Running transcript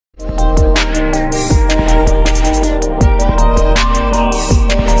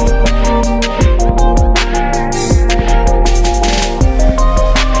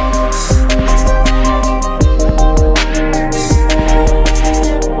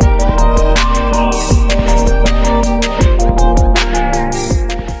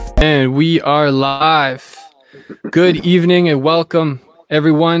And we are live. Good evening and welcome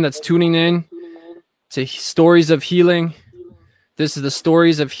everyone that's tuning in to Stories of Healing. This is the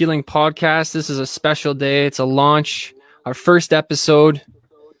Stories of Healing podcast. This is a special day. It's a launch, our first episode.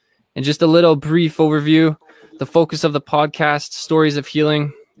 And just a little brief overview. The focus of the podcast, Stories of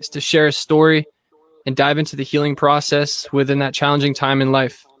Healing, is to share a story and dive into the healing process within that challenging time in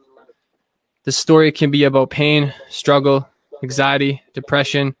life. The story can be about pain, struggle, anxiety,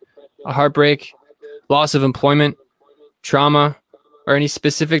 depression, a heartbreak, loss of employment, trauma, or any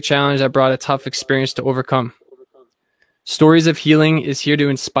specific challenge that brought a tough experience to overcome. Stories of Healing is here to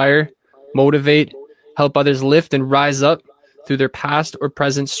inspire, motivate, help others lift and rise up through their past or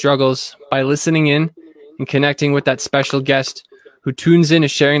present struggles by listening in and connecting with that special guest who tunes in and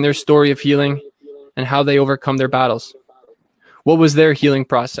sharing their story of healing and how they overcome their battles. What was their healing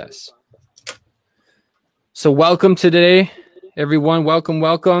process? So welcome today, everyone.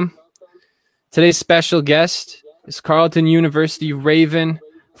 Welcome. Today's special guest is Carleton University Raven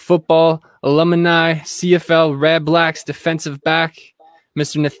football alumni, CFL Red Blacks defensive back,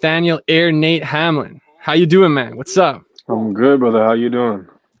 Mr. Nathaniel Air Nate Hamlin. How you doing, man? What's up? I'm good, brother. How you doing?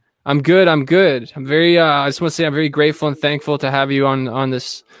 I'm good. I'm very I just want to say I'm very grateful and thankful to have you on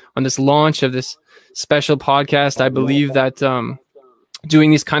this launch of this special podcast. I believe that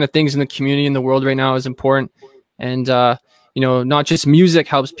doing these kind of things in the community, in the world right now is important. And, not just music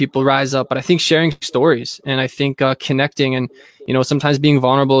helps people rise up, but I think sharing stories and I think connecting and, sometimes being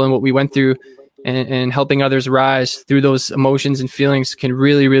vulnerable in what we went through and helping others rise through those emotions and feelings can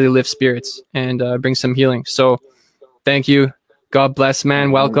really, really lift spirits and bring some healing. So thank you. God bless,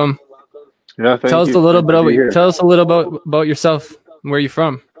 man. Welcome. Yeah, thank you. Tell us a little about yourself. Where are you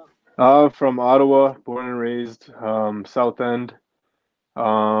from? From Ottawa, born and raised, South End.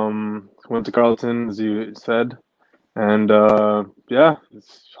 Went to Carleton, as you said, and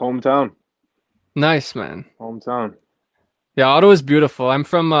it's hometown. Nice, man. Hometown. Yeah, Ottawa's beautiful. I'm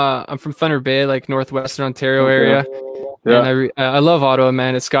from Thunder Bay, like northwestern Ontario area. Yeah. And I love Ottawa,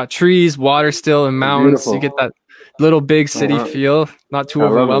 man. It's got trees, water still, and mountains. Beautiful. You get that little big city feel, not too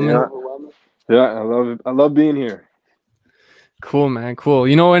overwhelming. I love it. I love being here. Cool, man. Cool.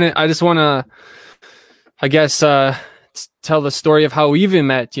 And I just want to, I guess, tell the story of how we even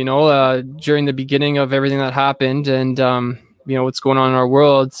met, during the beginning of everything that happened and, what's going on in our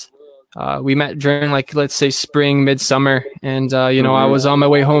world. We met during let's say spring, midsummer. And, I was on my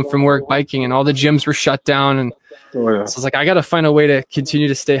way home from work biking and all the gyms were shut down. And so I was like, I got to find a way to continue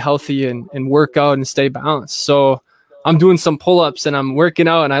to stay healthy and work out and stay balanced. So I'm doing some pull-ups and I'm working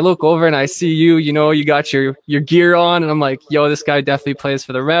out and I look over and I see you, you got your gear on and I'm like, yo, this guy definitely plays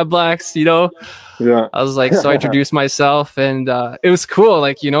for the Red Blacks, Yeah. I was like, so I introduced myself and it was cool.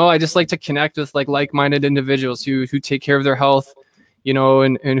 I just like to connect with like-minded individuals who take care of their health,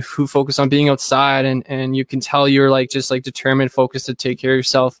 and who focus on being outside and you can tell you're just determined, focused to take care of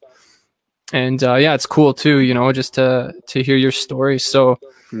yourself. And it's cool too, just to hear your story. So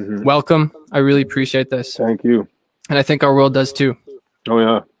welcome. I really appreciate this. Thank you. And I think our world does too. Oh,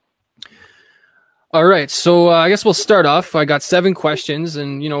 yeah. All right. So I guess we'll start off. I got 7 questions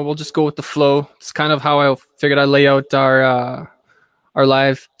and, we'll just go with the flow. It's kind of how I figured I'd lay out our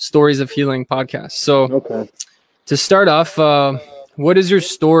live Stories of Healing podcast. So to start off, what is your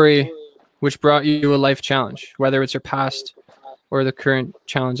story which brought you a life challenge, whether it's your past or the current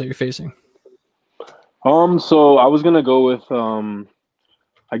challenge that you're facing? So I was going to go with,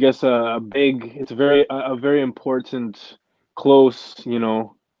 I guess it's a very important, close,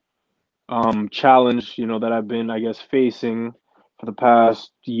 challenge, that I've been, I guess, facing for the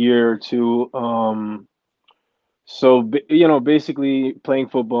past year or two. So, basically playing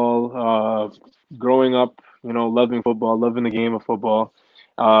football, growing up, loving football, loving the game of football,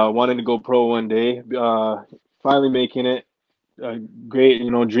 wanting to go pro one day, finally making it a great,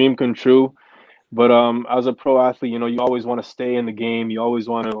 dream come true. But as a pro athlete, you always want to stay in the game. You always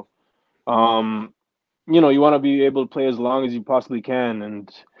want to, you want to be able to play as long as you possibly can.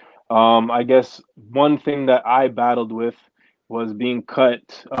 And I guess one thing that I battled with was being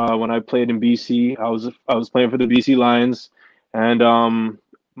cut when I played in BC. I was playing for the BC Lions, and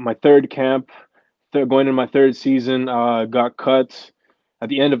my third camp, going into my third season, got cut at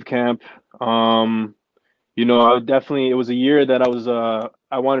the end of camp. It was a year that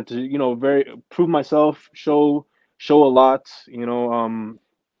I wanted to, very prove myself, show a lot,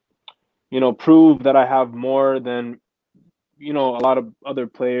 prove that I have more than, a lot of other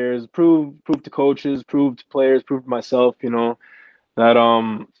players, prove to coaches, prove to players, prove to myself, that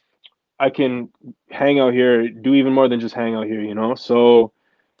I can hang out here, do even more than just hang out here, So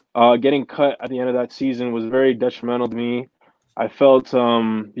getting cut at the end of that season was very detrimental to me. I felt,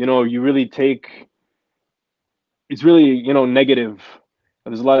 you really it's really, negative.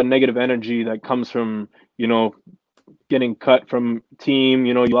 There's a lot of negative energy that comes from, getting cut from team.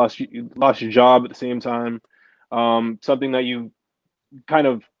 You lost your job at the same time. Something that you kind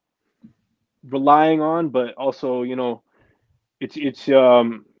of relying on, but also, it's it's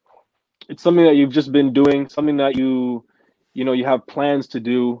um it's something that you've just been doing, something that you have plans to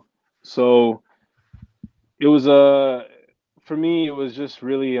do. So it was for me, it was just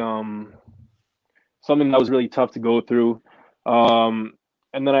really something that was really tough to go through. Um,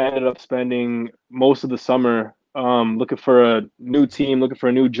 and then I ended up spending most of the summer looking for a new team, looking for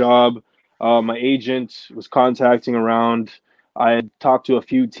a new job. My agent was contacting around. I had talked to a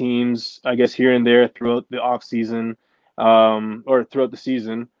few teams, I guess here and there throughout the off season, or throughout the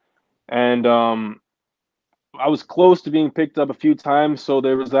season, and I was close to being picked up a few times. So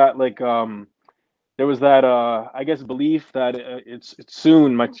there was that I guess belief that it's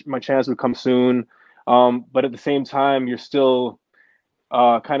soon. My chance would come soon. But at the same time, you're still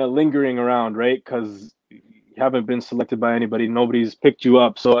kind of lingering around, right? Because you haven't been selected by anybody, nobody's picked you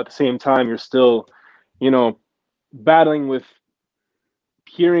up. So at the same time, you're still, you know, battling with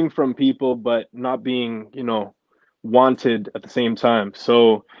hearing from people, but not being, wanted at the same time.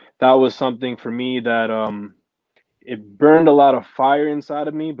 So that was something for me that it burned a lot of fire inside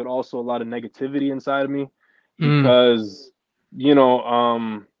of me, but also a lot of negativity inside of me Mm. because, you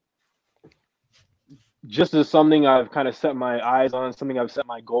know, just as something I've kind of set my eyes on, something I've set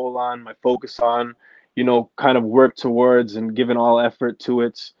my goal on, my focus on, kind of work towards and given all effort to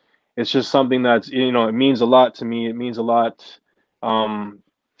it. It's just something that's, it means a lot to me. It means a lot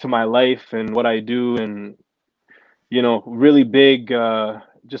to my life and what I do. And, really big,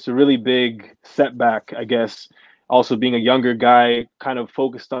 just a really big setback, I guess. Also being a younger guy, kind of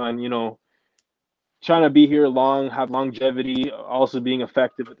focused on, trying to be here long, have longevity, also being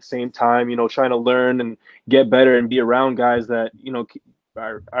effective at the same time, trying to learn and get better and be around guys that,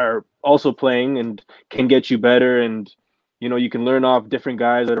 are also playing and can get you better. And, you can learn off different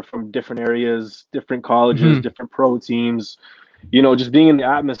guys that are from different areas, different colleges, Hmm. different pro teams, just being in the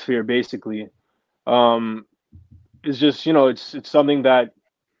atmosphere basically. Um, is just, it's something that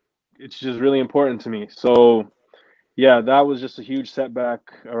it's just really important to me. So yeah, that was just a huge setback.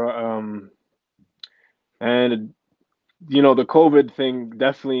 And the COVID thing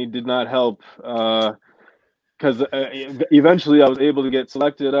definitely did not help because eventually I was able to get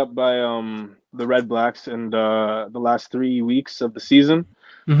selected up by the Red Blacks in the last 3 weeks of the season.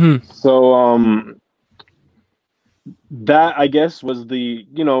 Hmm. So that I guess was the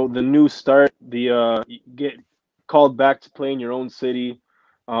new start, the get called back to play in your own city.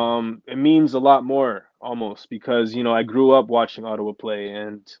 It means a lot more almost because I grew up watching Ottawa play,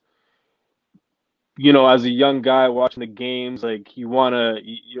 and as a young guy watching the games, like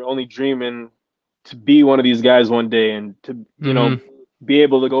you're only dreaming to be one of these guys one day and to, Hmm. be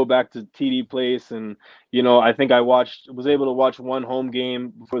able to go back to TD Place. And, I think was able to watch one home game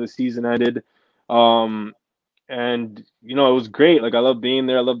before the season ended. Um, and, it was great. Like I love being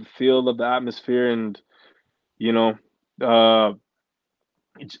there. I love the field, love the atmosphere. And, you know, uh,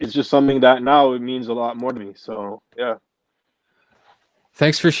 it's just something that now it means a lot more to me. So, yeah.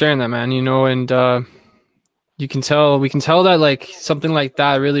 Thanks for sharing that, man. And we can tell that like something like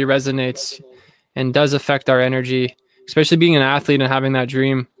that really resonates and does affect our energy, especially being an athlete and having that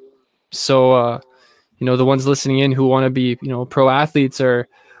dream. So, the ones listening in who want to be, pro athletes or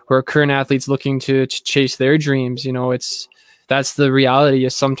current athletes looking to chase their dreams, that's the reality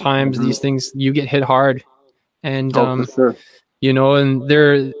is sometimes Mhm. these things you get hit hard. And, Oh, for sure. and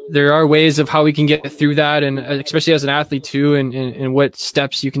there are ways of how we can get through that. And especially as an athlete too, and what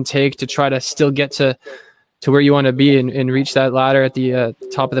steps you can take to try to still get to where you want to be and reach that ladder at the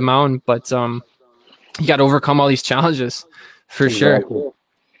top of the mountain. But, you got to overcome all these challenges for sure. Exactly.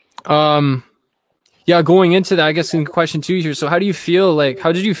 Um, yeah, going into that, I guess in question two here. So how do you feel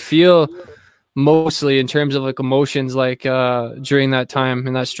how did you feel mostly in terms of like emotions, like, during that time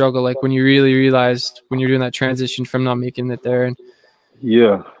and that struggle, like when you really realized when you're doing that transition from not making it there and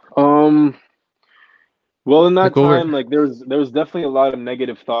Yeah. Well, in that like over. time, like there was definitely a lot of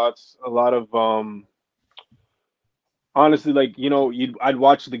negative thoughts, a lot of honestly, like I'd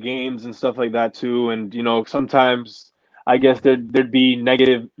watch the games and stuff like that too, and sometimes I guess there'd be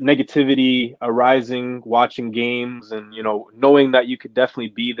negativity arising watching games, and knowing that you could definitely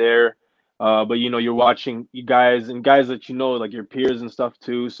be there, but you're watching you guys and guys that like your peers and stuff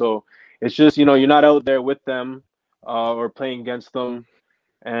too, so it's just you're not out there with them or playing against them,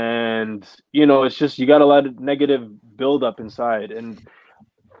 and it's just you got a lot of negative buildup inside. And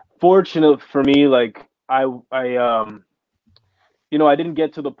fortunate for me, like I I didn't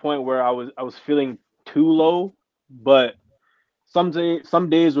get to the point where I was feeling too low, but some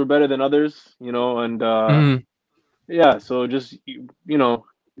days were better than others, and Mhm. yeah, so just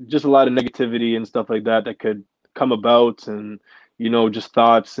a lot of negativity and stuff like that that could come about, and just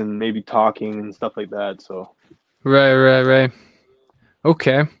thoughts and maybe talking and stuff like that. So Right.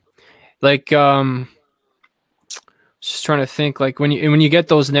 Okay. Like, just trying to think, like when you get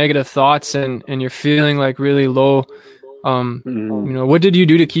those negative thoughts and you're feeling like really low, mhm. what did you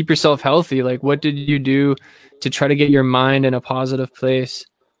do to keep yourself healthy? Like, what did you do to try to get your mind in a positive place?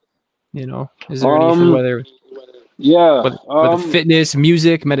 Is there anything, um whether yeah whether fitness,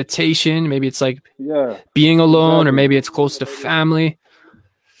 music, meditation, maybe it's like yeah, being alone, or exactly. maybe it's close to family.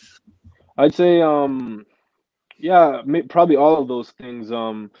 I'd say yeah, probably all of those things.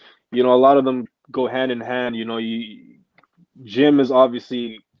 A lot of them go hand in hand. Gym is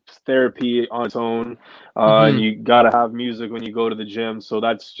obviously therapy on its own, and Mm-hmm. you gotta have music when you go to the gym. So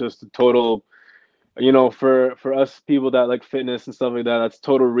that's just a total, for us people that like fitness and stuff like that, that's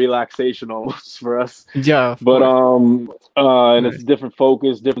total relaxation almost for us. Yeah, of But course. and it's Nice. different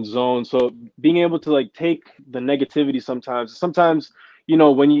focus, different zone. So being able to like take the negativity sometimes,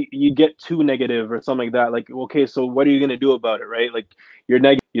 when you get too negative or something like that, like, okay, so what are you gonna do about it, right? Like, you're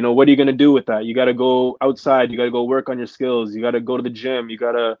negative, what are you gonna do with that? You gotta go outside, you gotta go work on your skills, you gotta go to the gym, you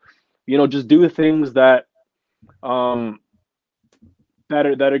gotta, just do things that um that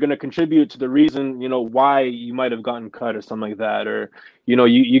are going to contribute to the reason, why you might have gotten cut or something like that. Or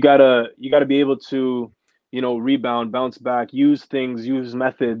you gotta be able to, rebound, bounce back, use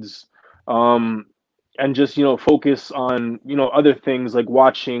methods, um and just, focus on, other things, like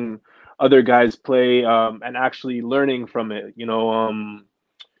watching other guys play, and actually learning from it,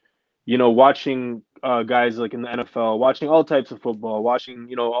 watching guys like in the NFL, watching all types of football,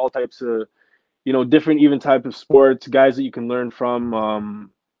 watching, all types of, different even type of sports, guys that you can learn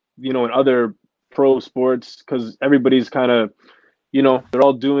from, in other pro sports, because everybody's kind of, they're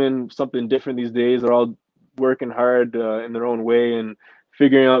all doing something different these days. They're all working hard in their own way and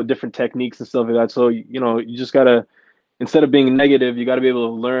figuring out different techniques and stuff like that. So, you just gotta, instead of being negative, you gotta be able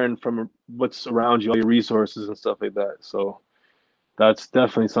to learn from what's around you, all your resources and stuff like that. So that's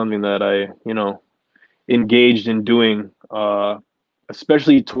definitely something that I, engaged in doing,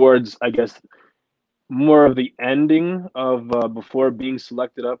 especially towards, I guess, more of the ending of before being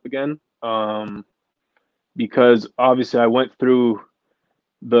selected up again, because obviously I went through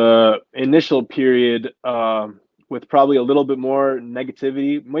the initial period with probably a little bit more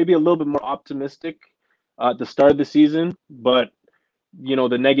negativity, maybe a little bit more optimistic at the start of the season, but the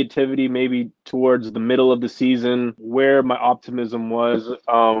negativity maybe towards the middle of the season, where my optimism was,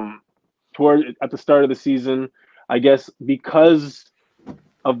 toward at the start of the season, I guess, because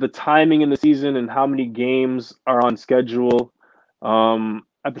of the timing in the season and how many games are on schedule.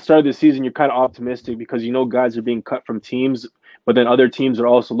 At the start of the season, you're kind of optimistic because guys are being cut from teams, but then other teams are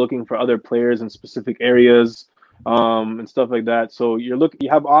also looking for other players in specific areas, and stuff like that. So you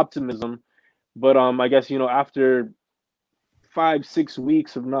have optimism, but I guess after 5 6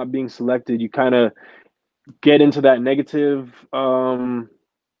 weeks of not being selected, you kind of get into that negative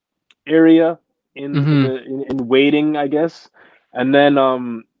area Mm-hmm. in waiting, I guess. And then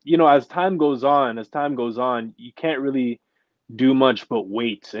as time goes on, you can't really do much but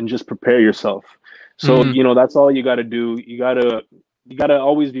wait and just prepare yourself. So, Mm-hmm. that's all you got to do. You got to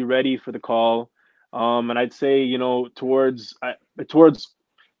always be ready for the call. And I'd say, towards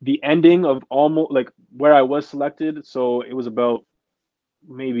the ending of almost like where I was selected, so it was about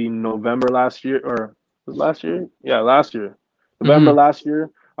maybe November last year, or was it last year? Yeah, last year. November Mm-hmm. last year,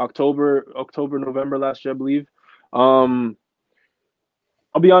 October, November last year, I believe. Um,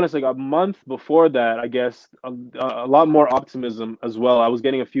 I'll be honest, like a month before that, I guess a lot more optimism as well. I was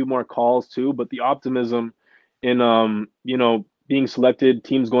getting a few more calls too, but the optimism in being selected,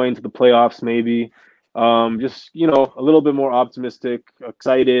 teams going to the playoffs, maybe, just a little bit more optimistic,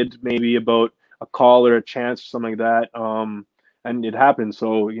 excited maybe about a call or a chance or something like that. And it happened,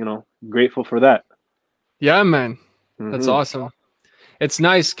 so grateful for that. Yeah, man, that's Hmm. awesome. It's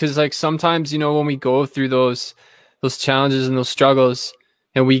nice because like sometimes when we go through those challenges and those struggles,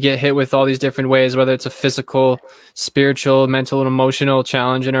 and we get hit with all these different ways, whether it's a physical, spiritual, mental, and emotional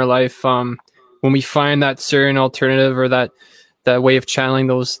challenge in our life, when we find that certain alternative, or that way of channeling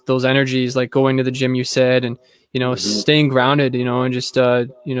those energies, like going to the gym, you said, and Hmm. staying grounded, and just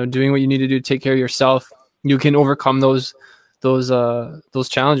doing what you need to do to take care of yourself, you can overcome those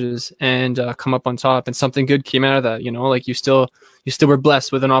challenges and come up on top, and something good came out of that. Like you still were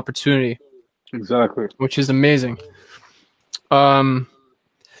blessed with an opportunity, Exactly. which is amazing. um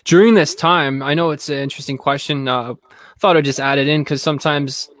during this time, I know it's an interesting question. Thought I'd just add it in because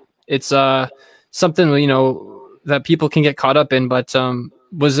sometimes it's something, you know, that people can get caught up in. But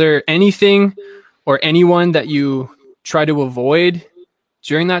was there anything or anyone that you try to avoid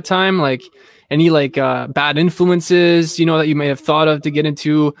during that time? Like any like bad influences, you know, that you may have thought of to get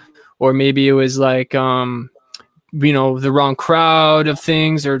into, or maybe it was like you know, the wrong crowd of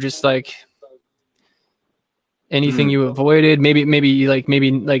things, or just like anything you avoided, maybe like,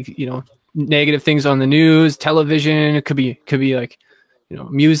 you know, negative things on the news, television. It could be like, you know,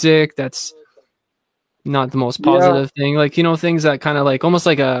 music that's not the most positive thing, like, you know, things that kind of like almost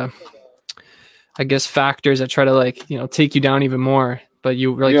like I guess factors that try to like, you know, take you down even more. But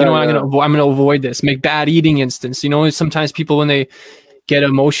you were like, you know what, I'm gonna avoid this. Make bad eating instance. You know, sometimes people when they get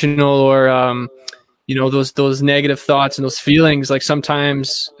emotional or you know, those negative thoughts and those feelings, like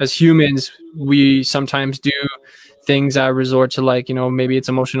sometimes as humans we sometimes do things that resort to, like, you know, maybe it's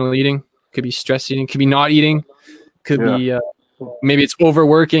emotional eating, could be stress eating, could be not eating, could be maybe it's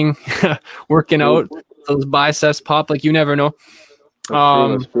overworking, working out, those biceps pop, like you never know.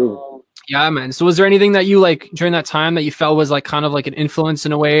 That's true. Yeah, man. So was there anything that you like during that time that you felt was like kind of like an influence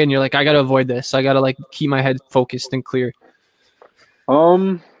in a way, and you're like, I gotta avoid this, I gotta like keep my head focused and clear?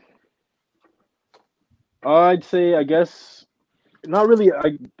 I'd say, I guess, not really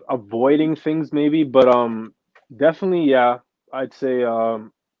avoiding things maybe, but definitely, yeah, I'd say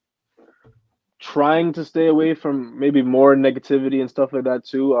trying to stay away from maybe more negativity and stuff like that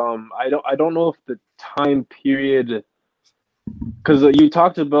too. I don't know if the time period, because you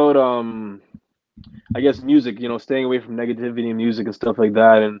talked about I guess music, you know, staying away from negativity in music and stuff like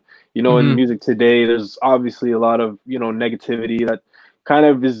that. And, you know, in music today, there's obviously a lot of, you know, negativity that kind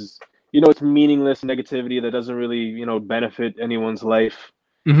of is, you know, it's meaningless negativity that doesn't really, you know, benefit anyone's life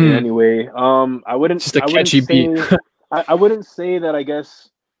in any way. I wouldn't, Just a catchy beat. I wouldn't say that, I guess,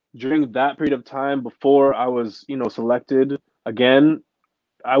 during that period of time before I was, you know, selected again,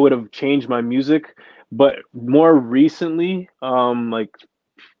 I would have changed my music. But more recently, like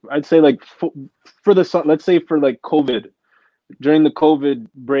I'd say like for the let's say for like COVID, during the COVID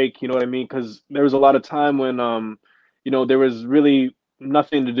break, you know what I mean? Because there was a lot of time when you know, there was really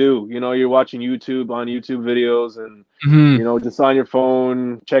nothing to do. You know, you're watching YouTube on YouTube videos and you know, just on your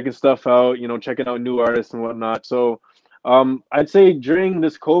phone, checking stuff out, you know, checking out new artists and whatnot. So I'd say during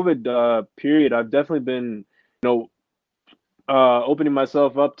this COVID period, I've definitely been, you know, opening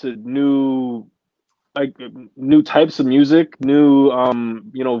myself up to like new types of music, new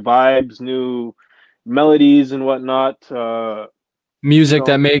you know, vibes, new melodies and whatnot. You Music know,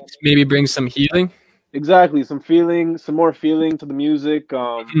 that makes maybe bring some healing. exactly, some feeling, some more feeling to the music,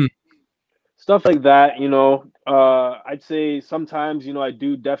 stuff like that. You know, I'd say sometimes, you know, I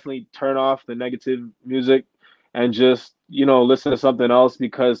do definitely turn off the negative music and just, you know, listen to something else,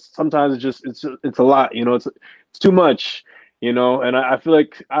 because sometimes it's a lot. You know, it's too much. You know, and I feel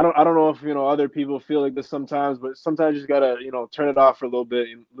like I don't know if, you know, other people feel like this sometimes, but sometimes you just gotta, you know, turn it off for a little bit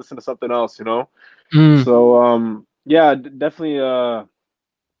and listen to something else. You know, so yeah, definitely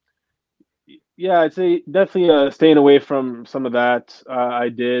yeah, I'd say definitely staying away from some of that. I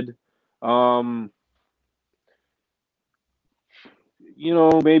did. Um, you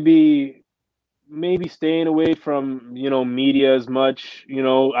know, maybe staying away from, you know, media as much. You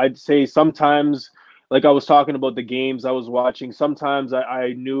know, I'd say sometimes, like I was talking about the games I was watching, sometimes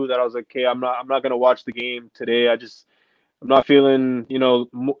I knew that I was like, okay, I'm not gonna watch the game today. I'm not feeling, you know,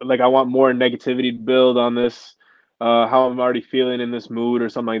 like I want more negativity to build on this, how I'm already feeling in this mood or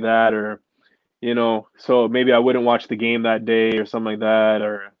something like that, or, you know, so maybe I wouldn't watch the game that day or something like that,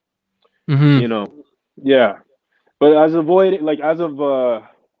 or, you know, yeah. But as a avoiding, like I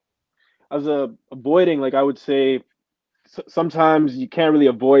would say, sometimes you can't really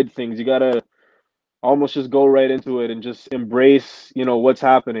avoid things. You gotta almost just go right into it and just embrace, you know, what's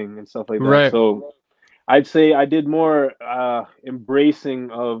happening and stuff like that. Right. So I'd say I did more embracing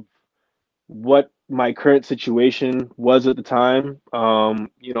of what my current situation was at the time.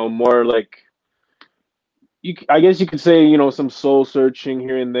 You know, more like I guess you could say, you know, some soul searching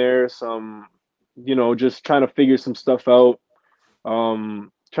here and there, some, you know, just trying to figure some stuff out.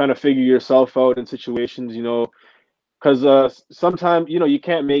 Trying to figure yourself out in situations, you know, because sometimes, you know, you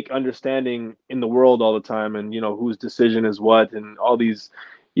can't make understanding in the world all the time, and, you know, whose decision is what, and all these,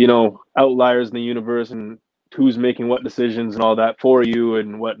 you know, outliers in the universe, and who's making what decisions and all that for you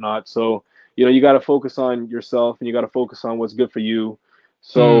and whatnot. So, you know, you got to focus on yourself, and you got to focus on what's good for you.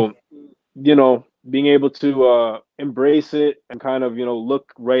 So, you know, being able to embrace it and kind of, you know,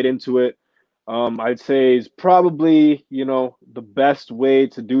 look right into it, I'd say is probably, you know, the best way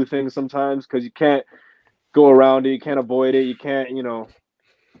to do things sometimes, because you can't go around it, you can't avoid it, you can't, you know,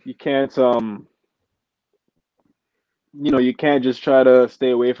 you can't you can't just try to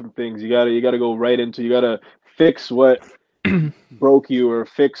stay away from things. You gotta go right into. You gotta fix what broke you, or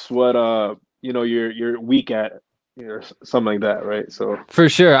fix what you're weak at, or something like that, right? So For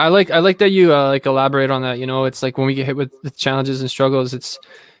sure. I like that you like elaborate on that. It's like when we get hit with challenges and struggles, it's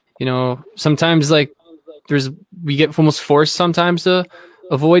sometimes like we get almost forced sometimes to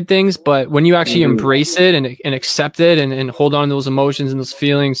avoid things, but when you actually embrace it and accept it and hold on to those emotions and those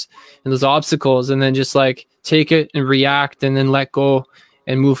feelings and those obstacles, and then just like take it and react and then let go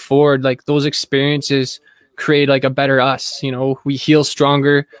and move forward, like those experiences create like a better us. We heal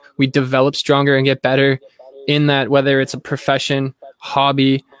stronger, we develop stronger and get better in that, whether it's a profession,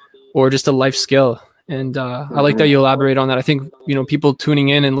 hobby, or just a life skill. And I like that you elaborate on that. I think people tuning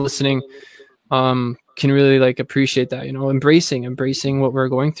in and listening can really like appreciate that, embracing what we're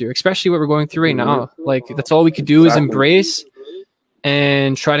going through, especially what we're going through right now. Like that's all we could do is embrace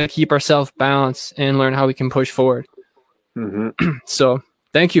and try to keep ourselves balanced and learn how we can push forward. So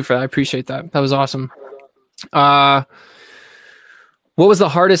thank you for that. I appreciate that. That was awesome. What was the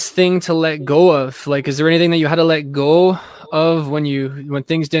hardest thing to let go of? Like, is there anything that you had to let go of when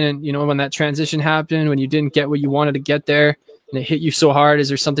things didn't, when that transition happened, when you didn't get what you wanted to get there and it hit you so hard? Is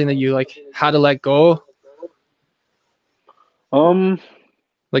there something that you like had to let go?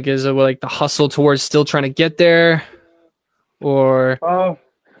 Like, is it like the hustle towards still trying to get there, or? I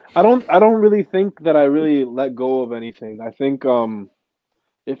don't really think that I really let go of anything. I think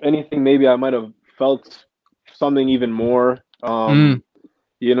if anything, maybe I might have felt something even more. I'm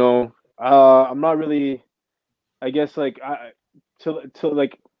not really, I guess, like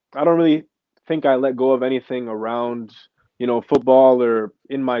like I don't really think I let go of anything around football or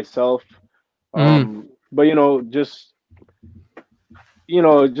in myself. But just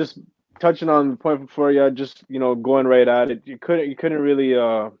touching on the point before, yeah, just going right at it. You couldn't really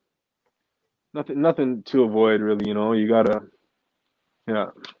nothing to avoid, really. You gotta, yeah.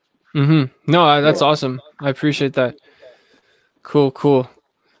 No, that's awesome. I appreciate that. Cool.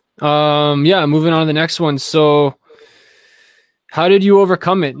 Yeah, moving on to the next one. So how did you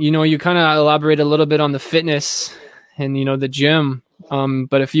overcome it? You kind of elaborate a little bit on the fitness and the gym.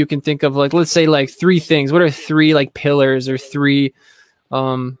 But if you can think of like, let's say like three things, what are three like pillars or three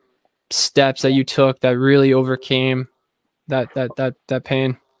steps that you took that really overcame that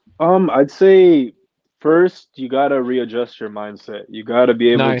pain? I'd say first you gotta readjust your mindset. You gotta be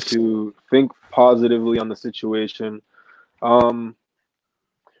able Nice. to think positively on the situation.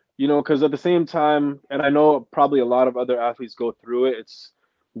 Because at the same time, and I know probably a lot of other athletes go through it, it's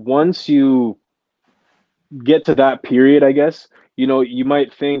once you get to that period, I guess, you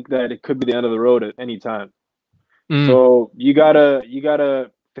might think that it could be the end of the road at any time. So you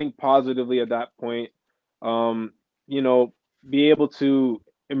gotta think positively at that point. Be able to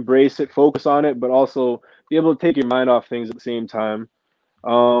embrace it, focus on it, but also be able to take your mind off things at the same time.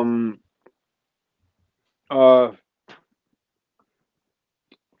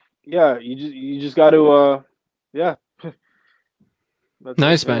 Yeah, you just got to yeah. That's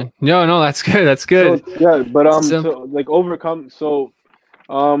Nice, it, yeah. man. No, that's good. That's good. So, yeah, but so like overcome. So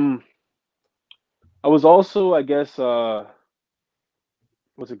I was also, I guess, what's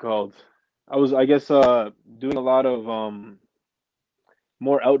it called? I was, I guess, doing a lot of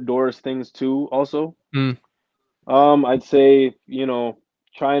more outdoors things too. Also, I'd say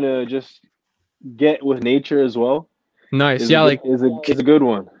trying to just get with nature as well. Nice. Yeah, like is a good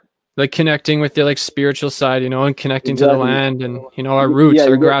one. Like connecting with the like spiritual side, and connecting to the Exactly. land and our roots, our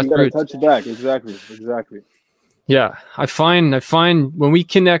you gotta grassroots. touch it back. Exactly. Yeah, I find when we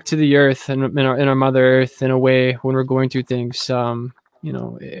connect to the earth and in our Mother Earth in a way when we're going through things,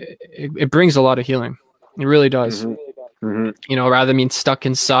 it brings a lot of healing. It really does. Rather than being stuck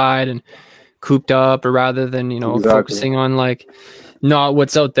inside and cooped up, or rather than focusing on like not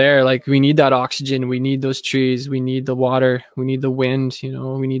what's out there. Like we need that oxygen, we need those trees, we need the water, we need the wind.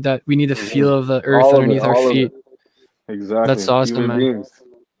 We need the feel of the earth underneath our feet. Exactly. That's awesome, Human man. Beings.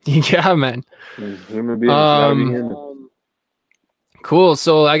 Yeah, man. Human beings gotta be human. Cool.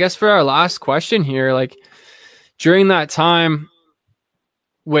 So I guess for our last question here, like during that time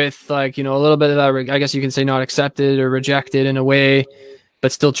with like, a little bit of that, I guess you can say not accepted or rejected in a way,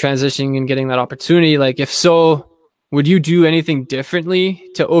 but still transitioning and getting that opportunity. Like if so, would you do anything differently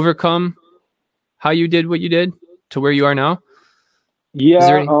to overcome how you did what you did to where you are now?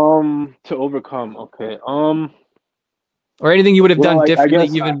 Yeah. To overcome. Okay. Or anything you would have done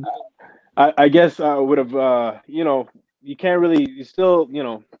differently, I guess I would have, you can't really, you still,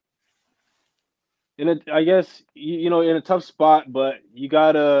 I guess, in a tough spot, but you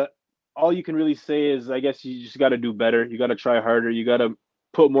gotta, all you can really say is, I guess you just gotta do better. You gotta try harder. You gotta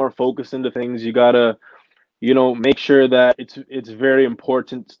put more focus into things. You gotta, make sure that it's very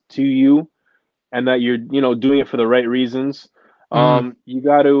important to you, and that you're, doing it for the right reasons. You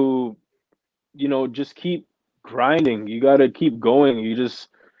got to, just keep grinding. You got to keep going.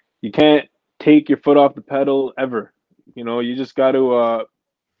 You can't take your foot off the pedal ever. You just got to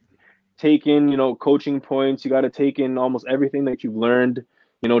take in, coaching points. You got to take in almost everything that you've learned.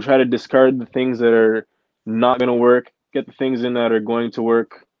 Try to discard the things that are not going to work. Get the things in that are going to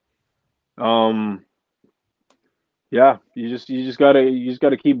work. Yeah, you just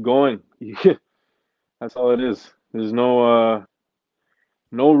gotta keep going. That's all it is. There's no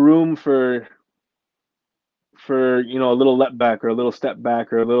room for a little let back or a little step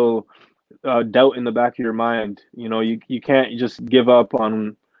back or a little doubt in the back of your mind. You can't just give up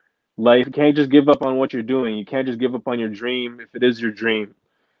on life. You can't just give up on what you're doing. You can't just give up on your dream if it is your dream.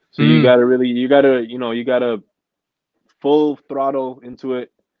 So you gotta full throttle into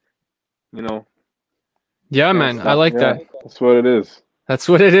it. Yeah, man, I like that. That's what it is. That's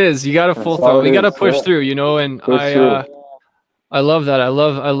what it is. You got to full throttle. You got to push through, and I love that. I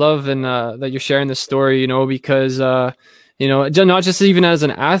love and that you're sharing this story, because not just even as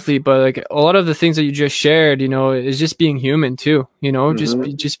an athlete, but like a lot of the things that you just shared, is just being human too,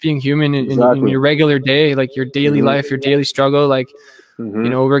 just being human in your regular day, like your daily life, your daily struggle, like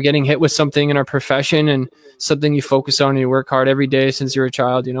we're getting hit with something in our profession and something you focus on and you work hard every day since you're a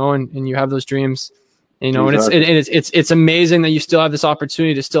child, and you have those dreams. And it's amazing that you still have this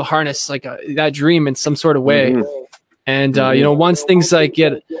opportunity to still harness like that dream in some sort of way. And once things like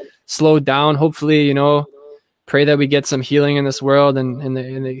get slowed down, hopefully, pray that we get some healing in this world and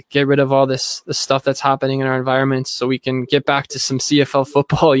they get rid of all this stuff that's happening in our environment, so we can get back to some CFL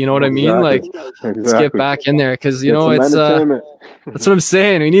football. You know what I mean? Like, let's get back in there, because it's that's what I'm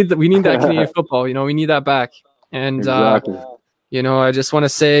saying. We need that Canadian football. We need that back. And I just want to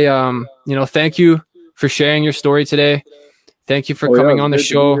say, thank you for sharing your story today. Thank you for coming on the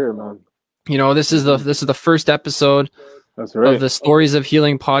show. Here, this is the first episode of the Stories of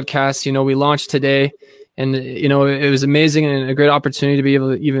Healing podcast. We launched today, and it was amazing and a great opportunity to be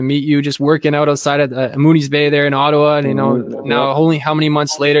able to even meet you, just working out outside at Mooney's Bay there in Ottawa. And now only how many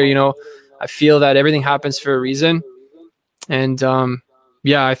months later, I feel that everything happens for a reason. And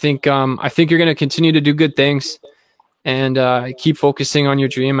I think you're going to continue to do good things and keep focusing on your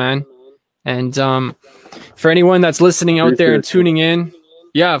dream, man. And for anyone that's listening out there and tuning in,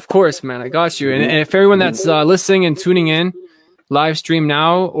 yeah, of course, man, I got you. And if everyone that's listening and tuning in, live stream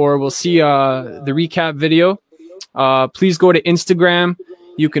now, or we'll see the recap video, please go to Instagram.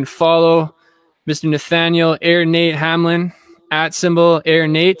 You can follow Mr. Nathaniel Air Nate Hamlin at symbol Air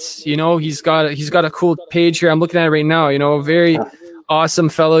Nate. He's got a cool page here. I'm looking at it right now. Very awesome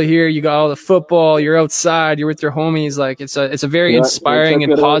fellow here. You got all the football. You're outside. You're with your homies. Like it's a very inspiring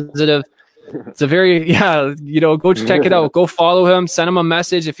and positive. It's a very, go check it out. Go follow him, send him a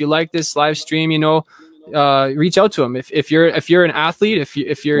message. If you like this live stream, reach out to him. If you're an athlete,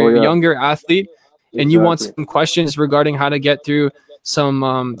 if you're a younger athlete and you want some questions regarding how to get through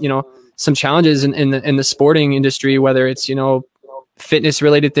some, some challenges in the sporting industry, whether it's, fitness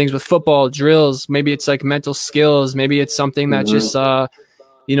related things with football, drills, maybe it's like mental skills, maybe it's something that just,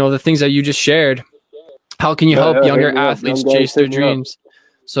 the things that you just shared. How can you help younger athletes chase their dreams?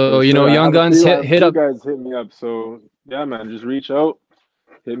 So, Young Guns, hit up. You guys hit me up. So, yeah, man, just reach out.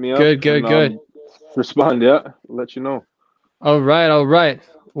 Hit me up. Good. Respond, yeah. I'll let you know. All right.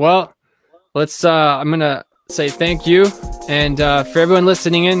 Well, let's, I'm going to say thank you. And for everyone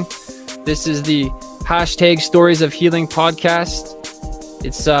listening in, this is the #Stories of Healing podcast.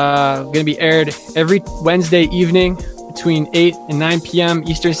 It's going to be aired every Wednesday evening between 8 and 9 p.m.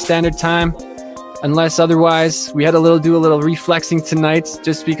 Eastern Standard Time. Unless otherwise, we had to do a little reflexing tonight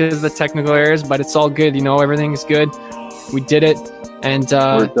just because of the technical errors, but it's all good. Everything's good. We did it. And,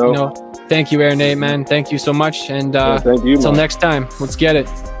 thank you, Air Nate, man. Thank you so much. And thank you, until next time, let's get it.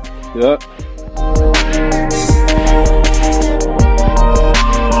 Yeah.